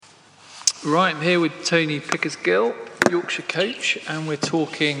Right, I'm here with Tony Pickersgill, Yorkshire coach, and we're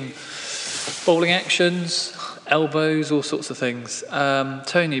talking bowling actions, elbows, all sorts of things.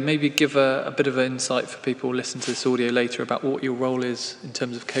 Tony, maybe give a bit of an insight for people listening to this audio later about what your role is in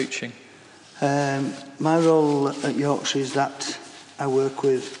terms of coaching. My role at Yorkshire is that I work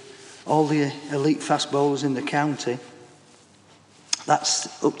with all the elite fast bowlers in the county.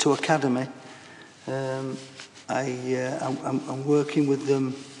 That's up to academy. I'm working with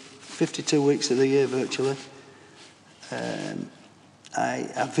them 52 weeks of the year virtually.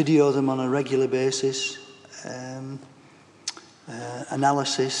 I video them on a regular basis.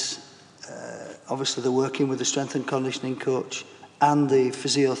 Analysis. Obviously they're working with the strength and conditioning coach and the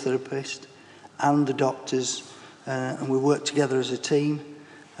physiotherapist and the doctors, and we work together as a team.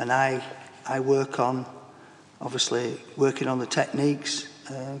 And I work on, obviously, working on the techniques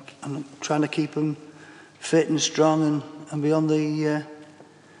and trying to keep them fit and strong and beyond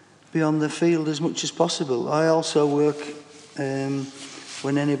the field as much as possible. I also work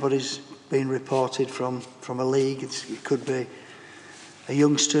when anybody's been reported from a league. It could be a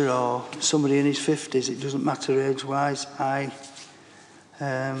youngster or somebody in his 50s. It doesn't matter age-wise. I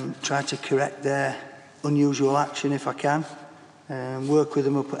try to correct their unusual action if I can. Work with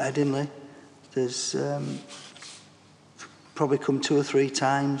them up at Headingley. There's probably come 2 or 3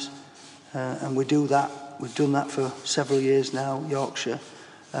 times, and we do that. We've done that for several years now, Yorkshire,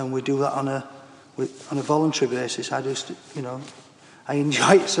 and we do that on a voluntary basis. I just, I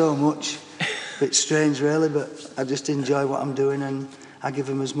enjoy it so much. A bit strange, really, but I just enjoy what I'm doing, and I give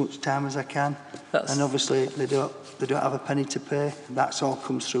them as much time as I can. And obviously, they don't have a penny to pay. That's all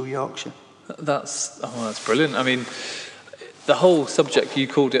comes through Yorkshire. That's brilliant. I mean, the whole subject, you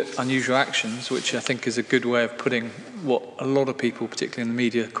called it unusual actions, which I think is a good way of putting what a lot of people, particularly in the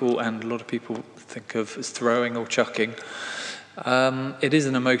media, call, and a lot of people think of as throwing or chucking. It is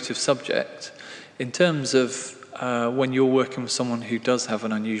an emotive subject. In terms of when you're working with someone who does have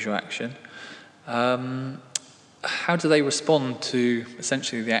an unusual action, how do they respond to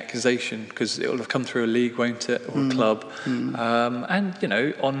essentially the accusation? Because it will have come through a league, won't it, or a club?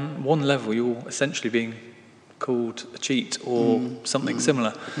 And, on one level, you're essentially being called a cheat or something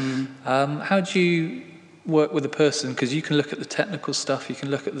similar. How do you work with a person? Because you can look at the technical stuff, you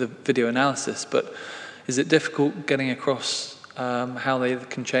can look at the video analysis, but is it difficult getting across how they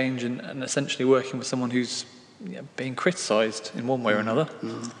can change and essentially working with someone who's being criticised in one way or another?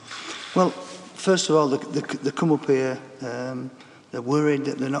 Well, first of all, they come up here, they're worried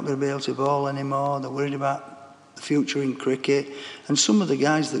that they're not going to be able to bowl anymore, they're worried about the future in cricket, and some of the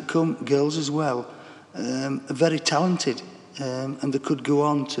guys that come, girls as well, are very talented, and they could go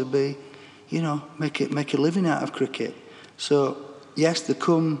on to be, make a living out of cricket. So, yes, they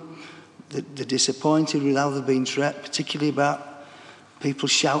come, they're disappointed with how they've been treated, particularly about people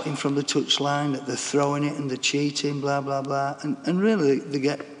shouting from the touchline that they're throwing it and they're cheating, blah, blah, blah. And really, they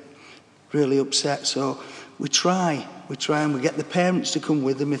get really upset. So we try and we get the parents to come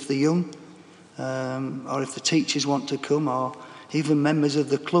with them if they're young, or if the teachers want to come, or even members of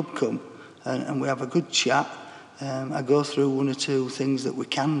the club come, and we have a good chat. I go through 1 or 2 things that we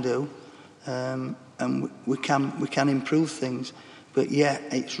can do, and we can improve things. But yeah,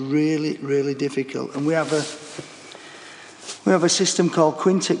 it's really, really difficult. And we have a system called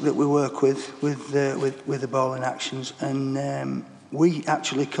Quintic that we work with the bowling actions, and we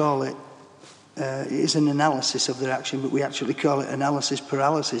actually call it. It is an analysis of their action, but we actually call it analysis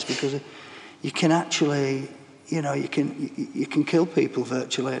paralysis, because you can actually, you can kill people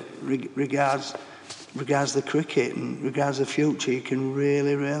virtually, regards the cricket and regards the future. You can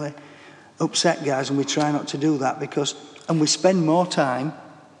really, really upset guys, and we try not to do that and we spend more time,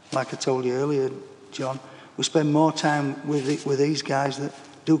 like I told you earlier, John. We spend more time with these guys that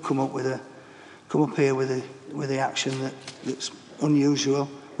do come up here with the action that's unusual.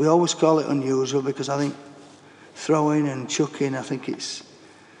 We always call it unusual because I think throwing and chucking, I don't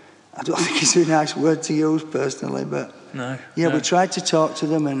think it's a nice word to use personally, but we try to talk to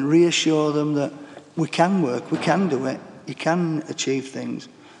them and reassure them that we can work, we can do it, you can achieve things.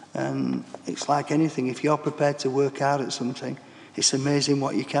 And it's like anything, if you're prepared to work hard at something, it's amazing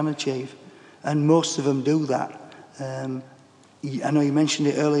what you can achieve. And most of them do that. I know you mentioned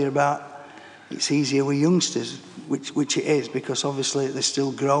it earlier about it's easier with youngsters, which it is, because obviously they're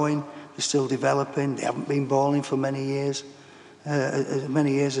still growing, they're still developing, they haven't been bowling for many years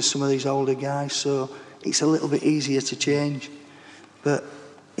as some of these older guys, so it's a little bit easier to change. But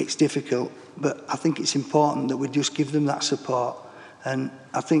it's difficult. But I think it's important that we just give them that support. And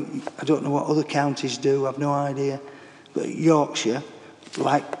I don't know what other counties do, I've no idea, but Yorkshire,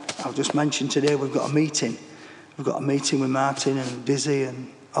 like I've just mentioned today, we've got a meeting with Martin and Dizzy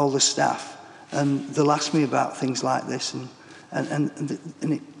and all the staff, and they'll ask me about things like this, and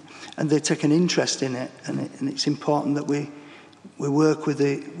they take an interest in it, and it's important that we work with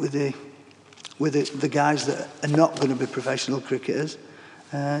the guys that are not going to be professional cricketers.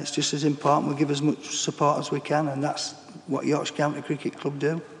 It's just as important we give as much support as we can, and that's what Yorkshire County Cricket Club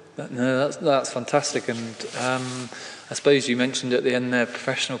do. No, that's fantastic, and I suppose you mentioned at the end there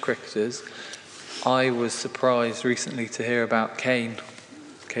professional cricketers. I was surprised recently to hear about Kane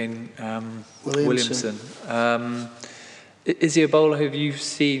Williamson. Is he a bowler who you've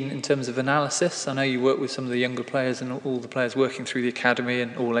seen in terms of analysis? I know you work with some of the younger players and all the players working through the academy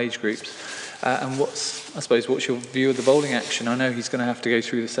and all age groups. And what's your view of the bowling action? I know he's going to have to go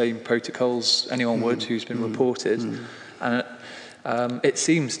through the same protocols anyone would who's been reported. And it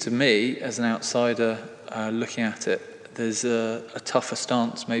seems to me, as an outsider looking at it, there's a tougher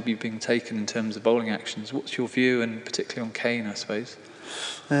stance maybe being taken in terms of bowling actions. What's your view, and particularly on Kane, I suppose?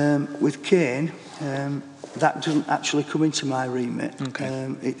 With Kane, that doesn't actually come into my remit. Okay.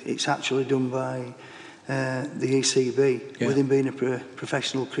 It's actually done by the ECB, with him being a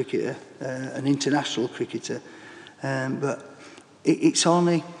professional cricketer, an international cricketer. But it's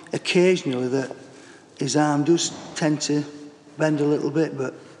only occasionally that his arm does tend to bend a little bit,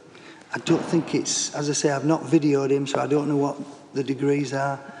 but I don't think it's, as I say, I've not videoed him, so I don't know what the degrees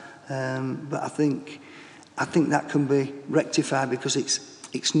are. But I think that can be rectified, because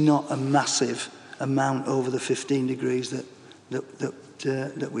it's not a massive amount over the 15 degrees that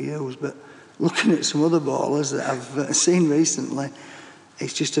we use. But looking at some other bowlers that I've seen recently,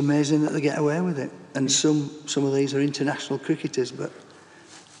 it's just amazing that they get away with it. And some of these are international cricketers, but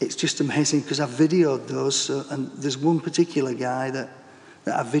it's just amazing because I've videoed those. So, and there's one particular guy that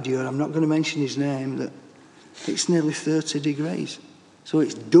I've videoed, I'm not going to mention his name, that it's nearly 30 degrees. So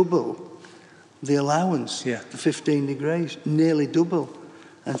it's double the allowance, the 15 degrees, nearly double.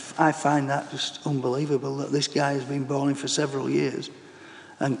 And I find that just unbelievable that this guy has been bowling for several years.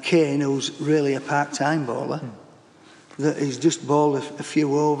 And Kane, who's really a part-time bowler, that he's just bowled a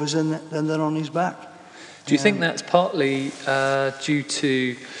few overs and then they're on his back. Do you think that's partly due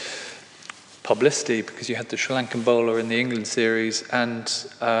to publicity, because you had the Sri Lankan bowler in the England series, and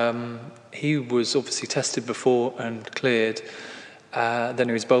he was obviously tested before and cleared. Then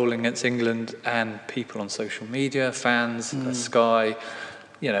he was bowling against England, and people on social media, fans, Sky,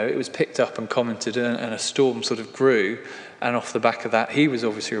 it was picked up and commented, and a storm sort of grew. And off the back of that, he was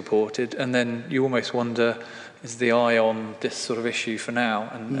obviously reported. And then you almost wonder, is the eye on this sort of issue for now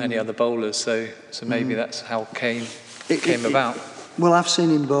and any other bowlers? So maybe that's how Kane came about. Well, I've seen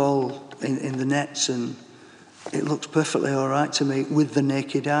him bowl in the nets, and it looks perfectly all right to me with the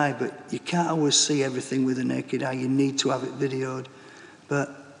naked eye. But you can't always see everything with the naked eye. You need to have it videoed. But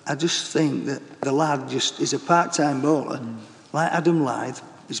I just think that the lad just is a part-time bowler, like Adam Lyth.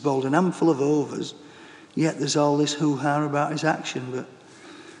 He's bowled an handful of overs, yet there's all this hoo-ha about his action.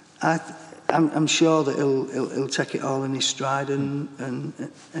 But I'm sure that he'll take it all in his stride and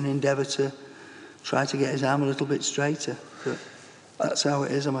endeavour to try to get his arm a little bit straighter. But that's how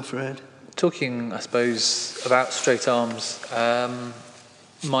it is, I'm afraid. Talking, I suppose, about straight arms,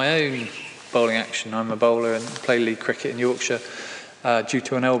 my own bowling action, I'm a bowler and play league cricket in Yorkshire, due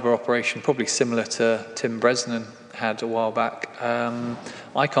to an elbow operation, probably similar to Tim Bresnan had a while back.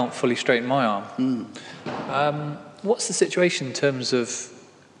 I can't fully straighten my arm. What's the situation in terms of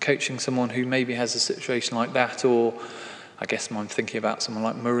coaching someone who maybe has a situation like that? Or I guess I'm thinking about someone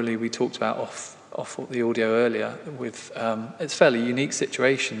like Murali, we talked about off the audio earlier, with it's a fairly unique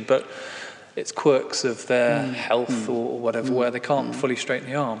situation, but it's quirks of their health or whatever, where they can't fully straighten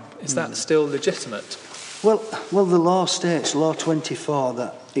the arm. Is that still legitimate? Well, the law states, Law 24,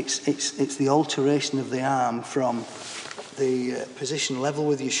 that it's the alteration of the arm from the position level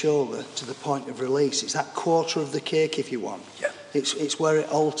with your shoulder to the point of release. It's that quarter of the cake, if you want. Yeah. It's where it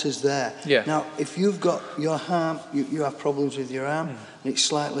alters there. Yeah. Now, if you've got your arm, you have problems with your arm, and it's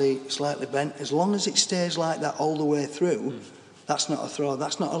slightly bent, as long as it stays like that all the way through, that's not a throw,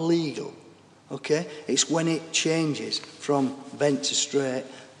 that's not illegal. Okay? It's when it changes from bent to straight,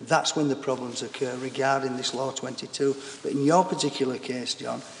 that's when the problems occur regarding this Law 22. But in your particular case,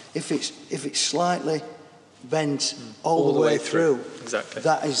 John, if it's slightly bent all the way through, exactly,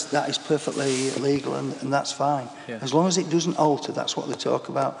 that is perfectly legal, and that's fine. Yeah. As long as it doesn't alter, that's what they talk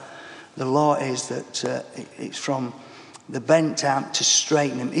about. The law is that it's from the bent arm to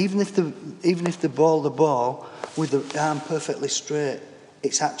straighten him. Even if they bowl the ball with the arm perfectly straight,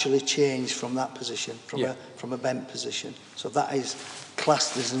 it's actually changed from that position, from a bent position. So that is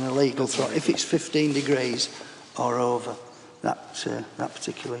classed as an illegal throw if it's 15 degrees or over. that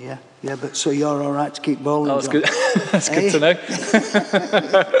particular, yeah. But so you're all right to keep bowling? Oh, that's John? good. That's good to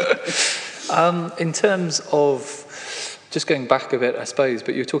know. In terms of just going back a bit, I suppose,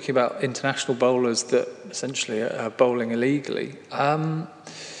 but you're talking about international bowlers that essentially are bowling illegally.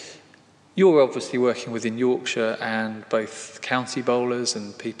 You're obviously working within Yorkshire and both county bowlers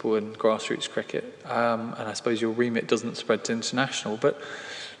and people in grassroots cricket, and I suppose your remit doesn't spread to international. But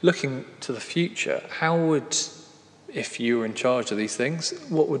looking to the future, how would, if you were in charge of these things,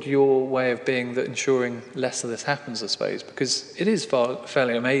 what would your way of being that ensuring less of this happens, I suppose? Because it is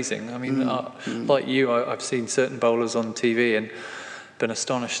fairly amazing. I mean, like you, I've seen certain bowlers on TV and been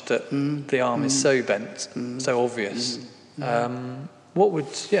astonished that the arm is so bent, so obvious. What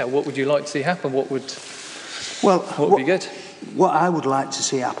would you like to see happen? What would be good? What I would like to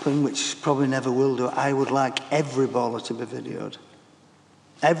see happen, which probably never will do, I would like every bowler to be videoed.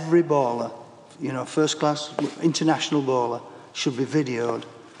 Every bowler, first class, international bowler should be videoed.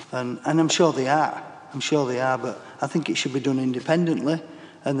 And I'm sure they are. But I think it should be done independently.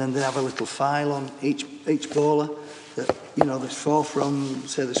 And then they have a little file on each bowler that, there's four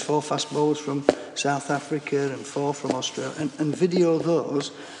fast bowlers from South Africa and 4 from Australia, and video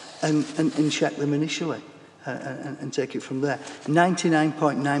those and check them initially and take it from there.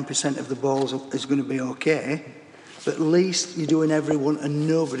 99.9% of the balls is going to be okay, but at least you're doing everyone and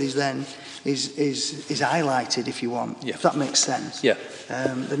nobody's then is highlighted, if you want, if that makes sense. Yeah.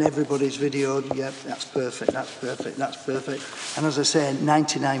 Then everybody's videoed, that's perfect. And as I say,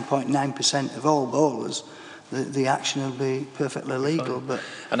 99.9% of all bowlers, the action will be perfectly legal.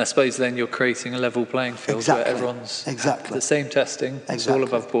 And I suppose then you're creating a level playing field where everyone's the same testing, it's all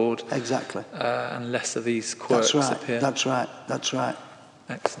above board. Exactly. And less of these quirks appear. That's right.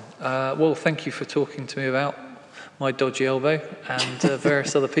 Excellent. Well, thank you for talking to me about my dodgy elbow and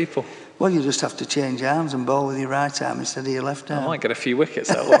various other people. Well, you just have to change arms and bowl with your right arm instead of your left arm. I might get a few wickets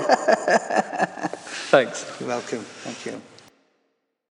that way. Thanks. You're welcome. Thank you.